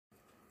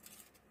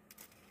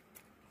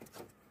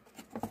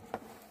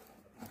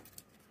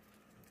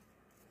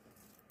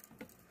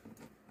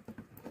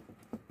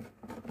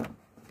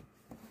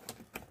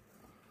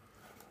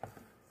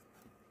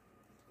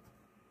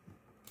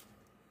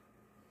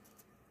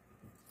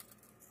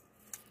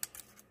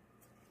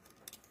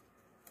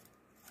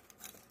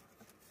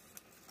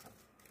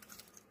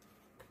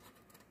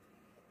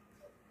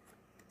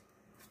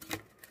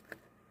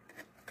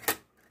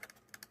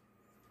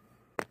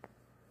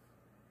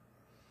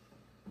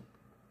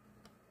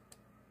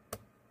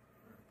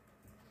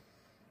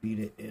beat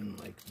it in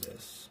like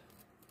this.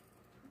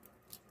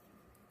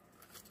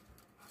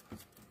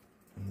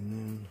 And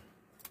then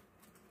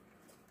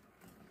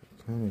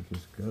it kind of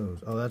just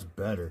goes. Oh, that's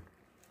better.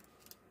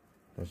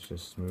 That's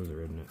just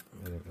smoother, isn't it?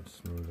 I think that's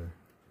smoother.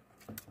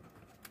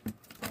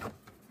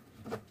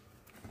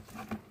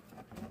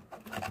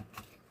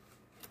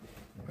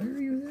 Why are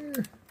you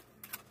there?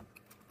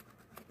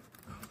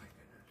 Oh my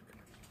goodness.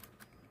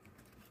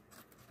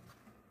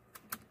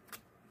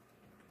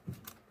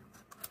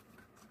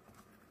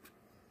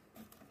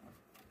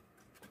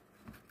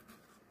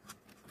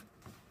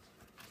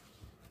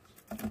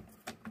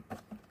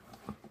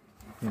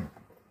 Here.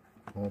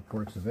 All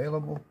ports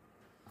available.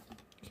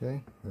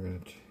 Okay, we're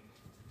going to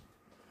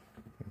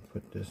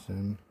put this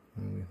in,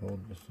 and we hold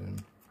this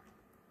in.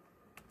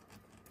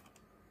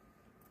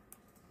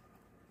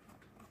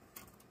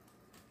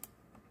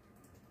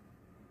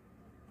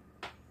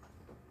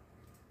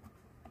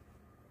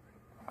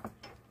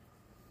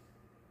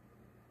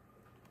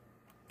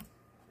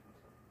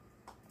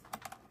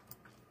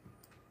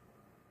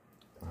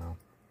 Wow.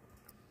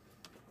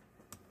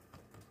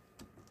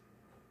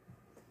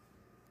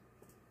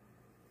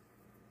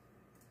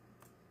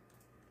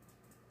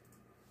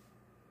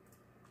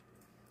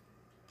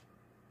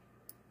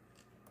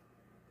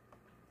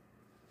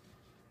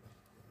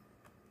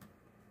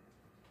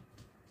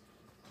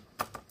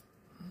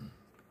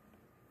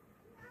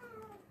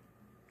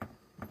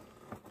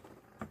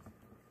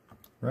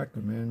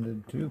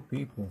 Recommended 2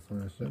 people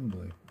for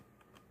assembly.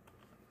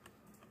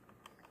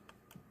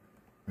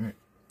 Alright.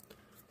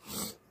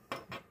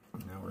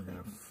 Now we're going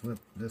to flip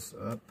this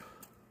up.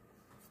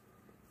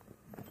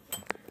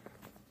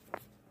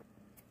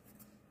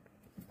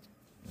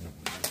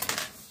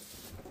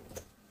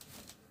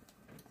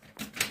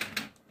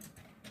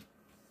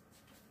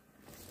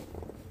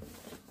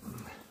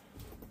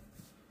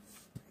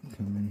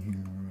 Come in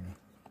here, we're going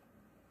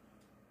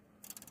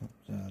to pop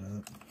that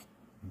up.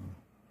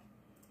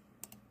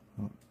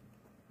 Pop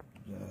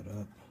that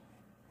up.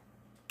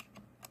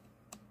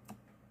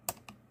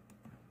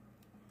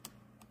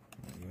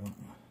 There you go.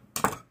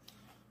 I'm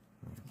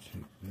going to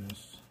take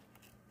this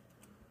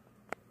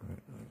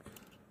right like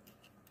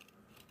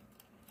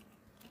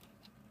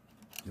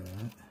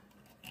that.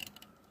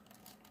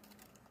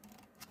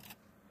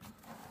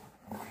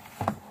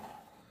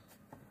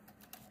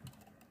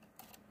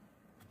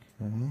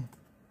 Okay.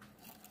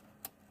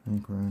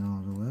 Anchor in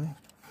all the way.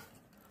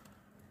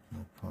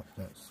 I'll pop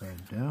that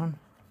side down.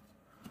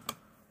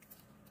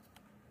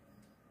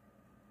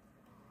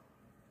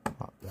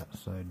 Pop that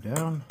side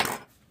down.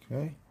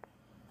 Okay.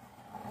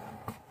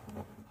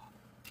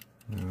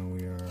 Now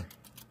we are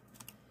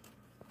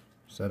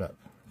set up.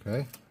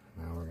 Okay.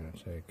 Now we're going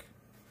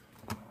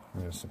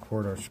to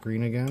support our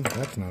screen again.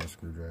 That's not a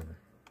screwdriver.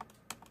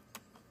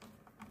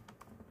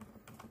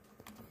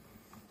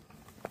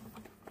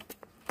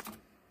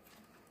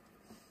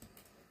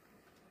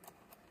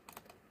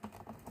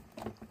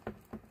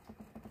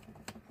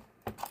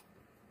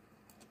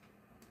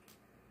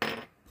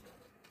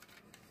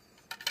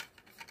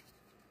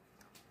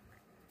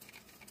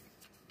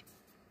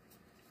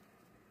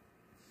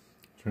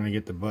 Trying to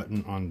get the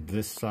button on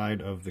this side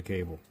of the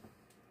cable.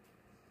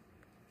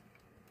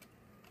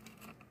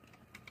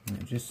 And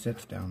it just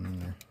sits down in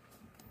there.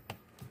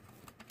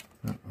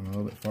 Oh, I'm a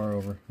little bit far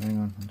over. Hang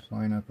on, let's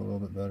line up a little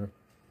bit better.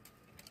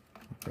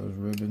 Put those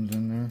ribbons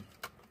in there.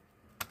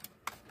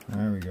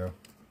 There we go.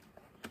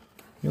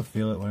 You'll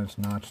feel it when it's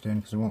notched in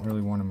because it won't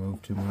really want to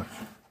move too much.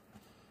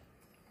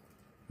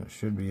 That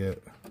should be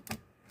it.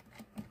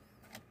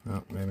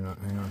 Oh, maybe not.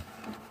 Hang on.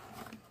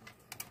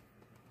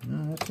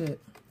 No, that's it.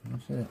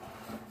 That's it.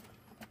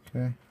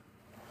 Okay.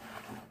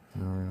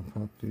 Now we're going to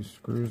pop these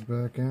screws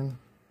back in.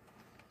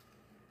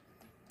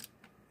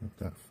 Get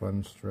that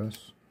fun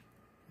stress.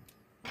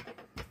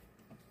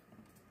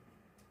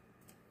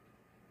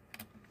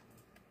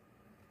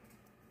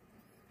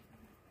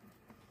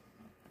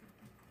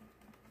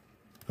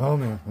 Oh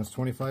man, that's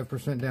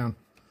 25% down.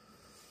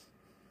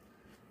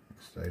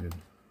 Excited.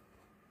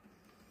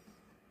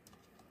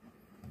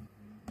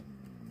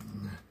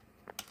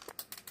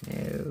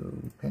 No,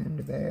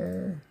 Panda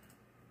Bear.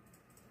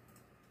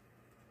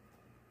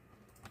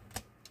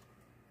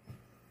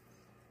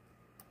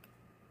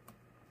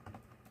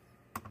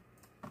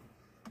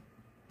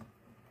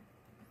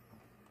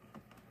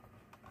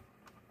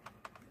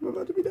 I'm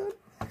about to be done.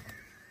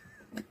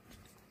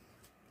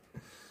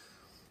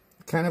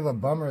 Kind of a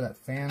bummer that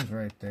fan's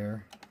right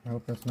there. I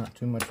hope that's not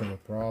too much of a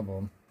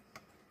problem.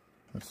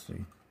 Let's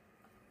see.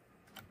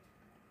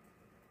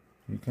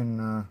 You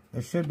can,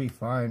 it should be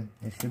fine.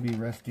 It should be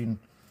resting.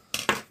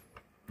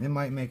 It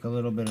might make a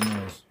little bit of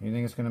noise. You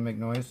think it's going to make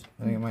noise?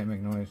 I think it might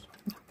make noise.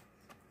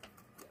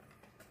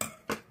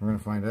 We're going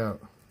to find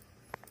out.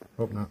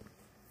 Hope not.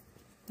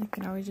 You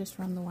can always just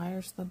run the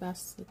wires the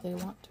best that they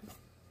want to.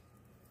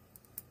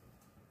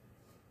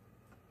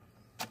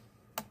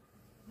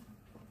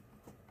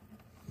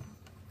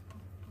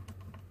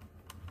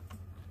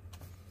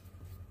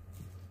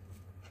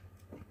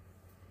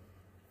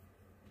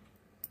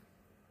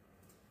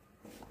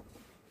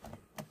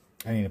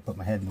 I need to put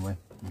my head in the way.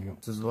 There you go.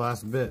 This is the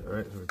last bit,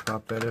 right? So we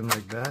pop that in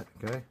like that,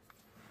 okay?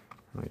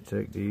 I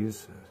take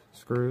these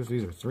screws.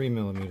 These are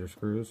 3mm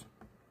screws.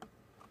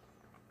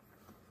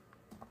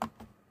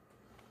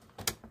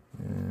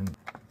 And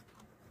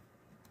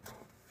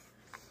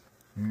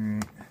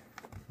alright,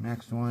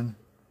 next one.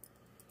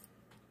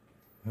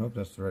 I hope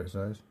that's the right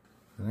size.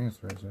 I think it's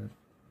the right size.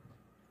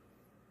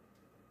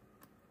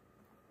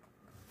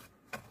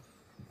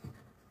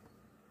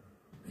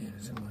 Man,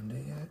 is it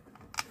Monday yet?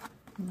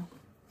 No.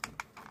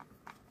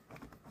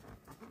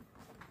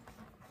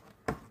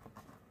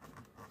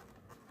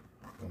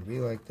 Don't be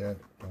like that.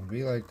 Don't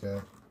be like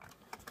that.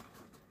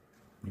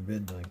 You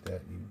bid like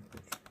that, you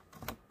bitch.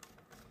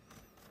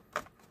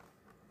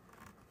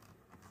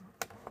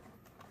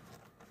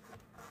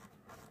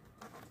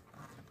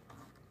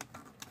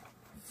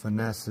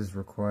 Finesse is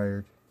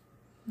required.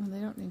 No, they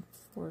don't need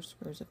 4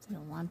 screws if they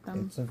don't want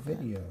them. It's a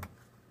video.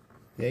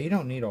 Yeah, you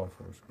don't need all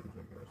 4 screws,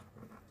 I guess.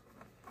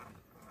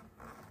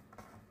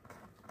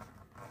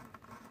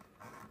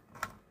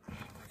 Oh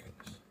my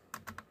goodness.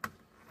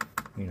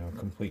 You know,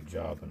 complete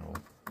job and all.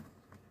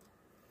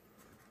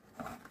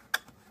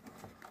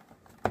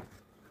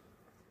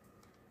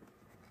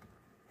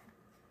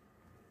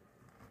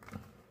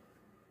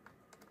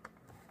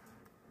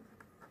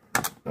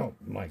 Oh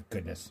my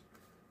goodness.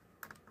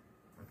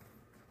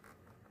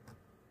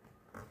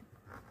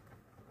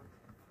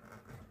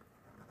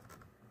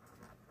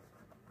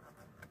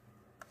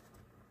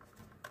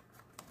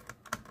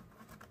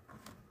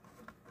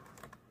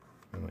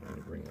 I might need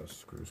to bring those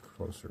screws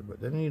closer, but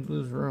then you'd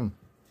lose room.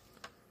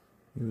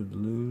 You would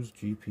lose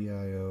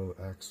GPIO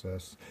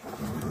access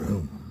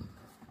room.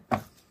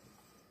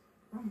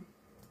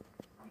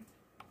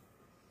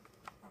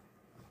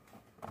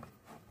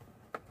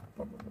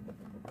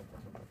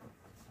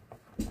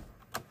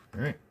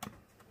 Alright.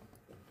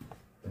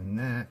 And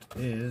that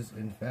is,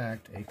 in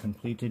fact, a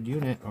completed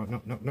unit. Oh,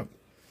 no, no, no.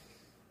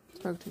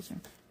 Spoke too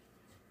soon.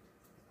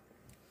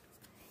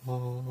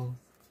 Oh.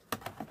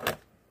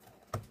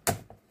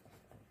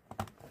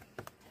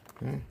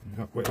 Okay.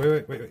 No, wait.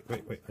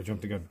 I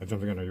jumped the gun.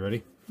 Are you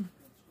ready?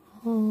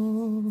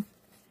 Oh.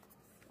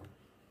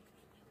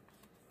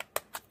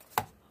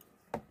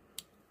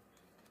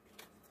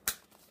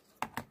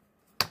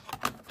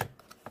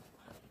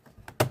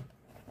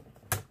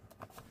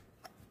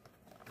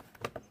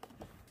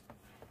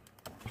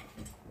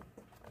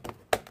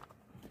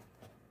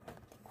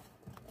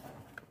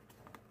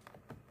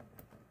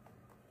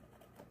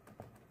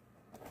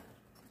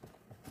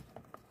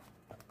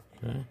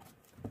 Okay.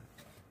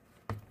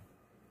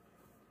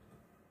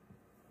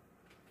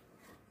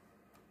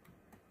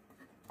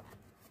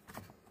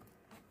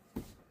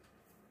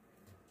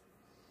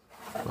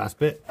 Last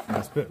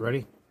bit,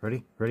 ready?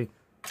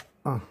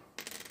 Oh.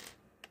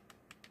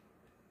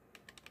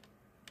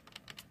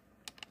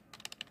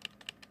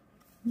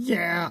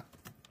 Yeah!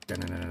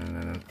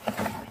 And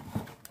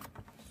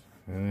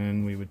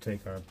then we would take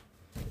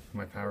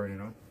my power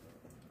unit on.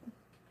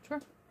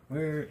 Sure.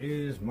 Where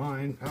is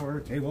mine power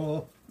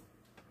table?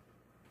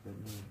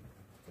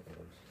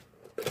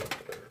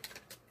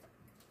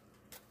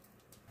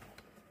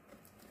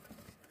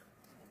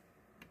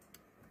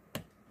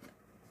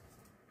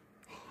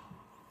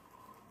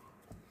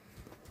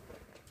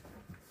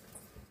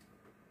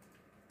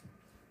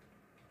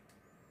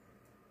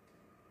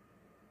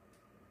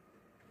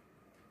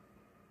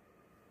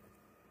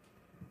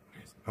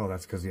 Oh,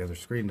 that's because the other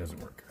screen doesn't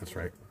work. That's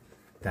right.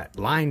 That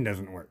line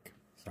doesn't work,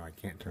 so I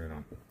can't turn it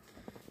on.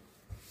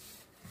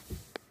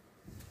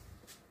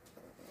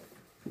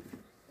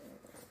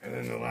 And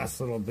then the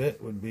last little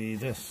bit would be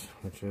this,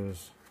 which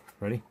is,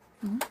 ready?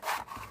 Mm-hmm.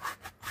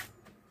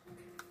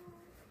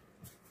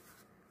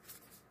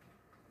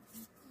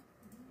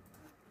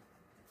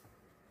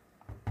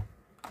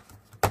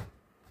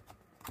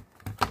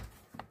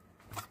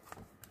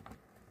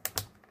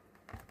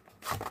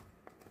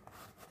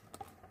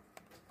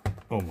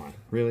 Oh my,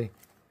 really?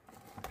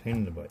 Pain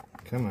in the butt.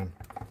 Come on.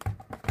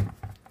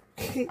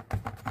 I'd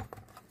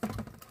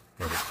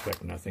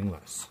expect nothing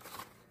less.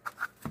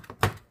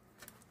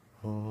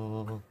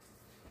 Oh,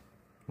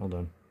 well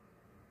done.